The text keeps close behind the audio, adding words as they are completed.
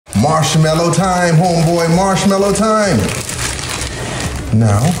Marshmallow time, homeboy, marshmallow time.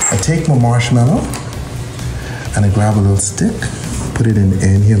 Now, I take my marshmallow and I grab a little stick, put it in the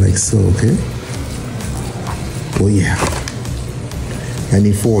end here like so, okay? Oh yeah. I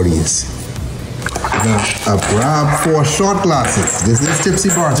need 4 of these. Now, I grab 4 short glasses. This is Tipsy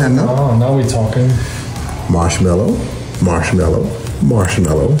Bartender. Oh, now we're talking. Marshmallow, marshmallow,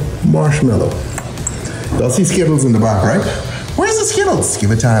 marshmallow, marshmallow. Y'all see Skittles in the back, right? Where's the Skittles?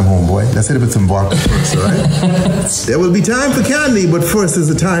 Give it time, homeboy. Let's hit it with some vodka first, all right? There will be time for candy, but first is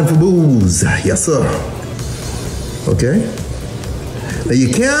the time for booze. Yes, sir. Okay? Now,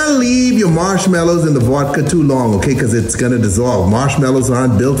 you can't leave your marshmallows in the vodka too long, okay? Because it's going to dissolve. Marshmallows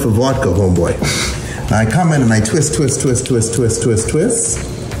aren't built for vodka, homeboy. Now, I come in and I twist, twist, twist, twist, twist, twist, twist.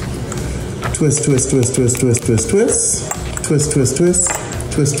 Twist, twist, twist, twist, twist, twist, twist. Twist, twist, twist,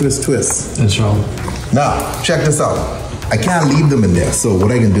 twist, twist, twist. That's wrong. Now, check this out. I can't leave them in there. So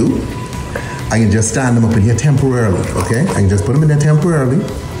what I can do, I can just stand them up in here temporarily, okay? I can just put them in there temporarily,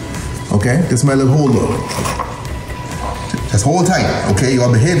 okay? This is my little holder. Just hold tight, okay? You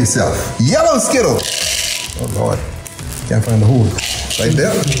all behave yourself. Yellow Skittle. Oh, Lord. Can't find the holder. Right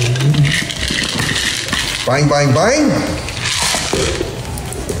there. Bang, bang, bang.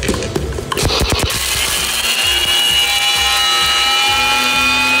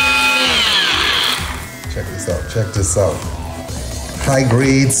 Check this out. High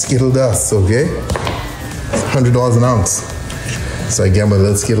grade Skittle dust, okay? $100 an ounce. So I get my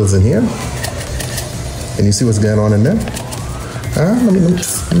little Skittles in here. And you see what's going on in there?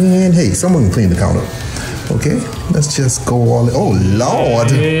 Man, hey, someone can clean the counter. Okay, let's just go all in. Oh,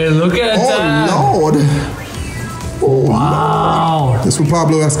 Lord. Hey, look at that. Oh, Lord. Oh, wow. Lord. This is what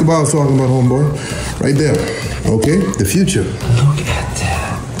Pablo Escobar was talking about, homeboy. Right there. Okay, the future. Look at that.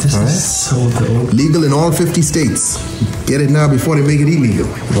 This is so dope. Legal in all 50 states. Get it now before they make it illegal.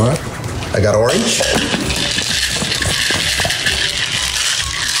 All right. I got orange.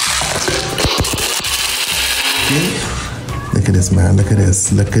 Okay. Look at this, man. Look at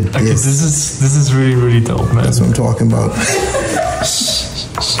this. Look at Okay, this. This is really, really dope, man. That's what I'm talking about.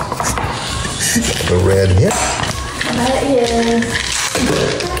 The red here.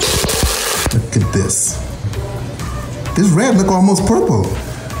 Look at this. This red look almost purple.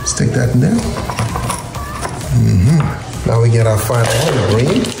 Stick that in there. Now we get our final one,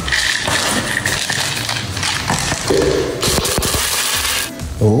 green.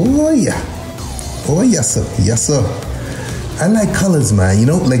 Oh yeah. Oh yes sir. Yes sir. I like colors, man. You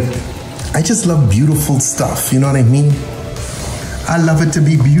know, like I just love beautiful stuff. You know what I mean? I love it to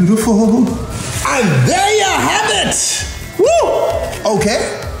be beautiful. And there you have it. Woo!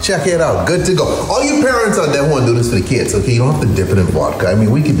 Okay. Check it out. Good to go. All you parents out there who want to do this for the kids, okay? You don't have to dip it in vodka. I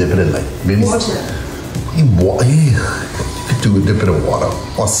mean, we can dip it in like maybe water. You could do it, dip it in water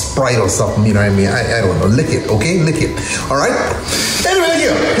or Sprite or something. You know what I mean? I don't know. Lick it, okay? Lick it. All right. Anyway,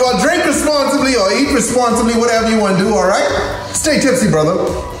 here you all drink responsibly or eat responsibly, whatever you want to do. All right. Stay tipsy, brother.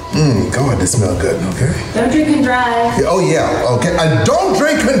 God, this smells good. Okay. Don't drink and drive. Yeah, oh yeah. Okay. And don't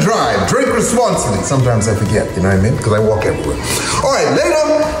drink and drive. Drink responsibly. Sometimes I forget. You know what I mean? Because I walk everywhere. All right.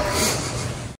 Later.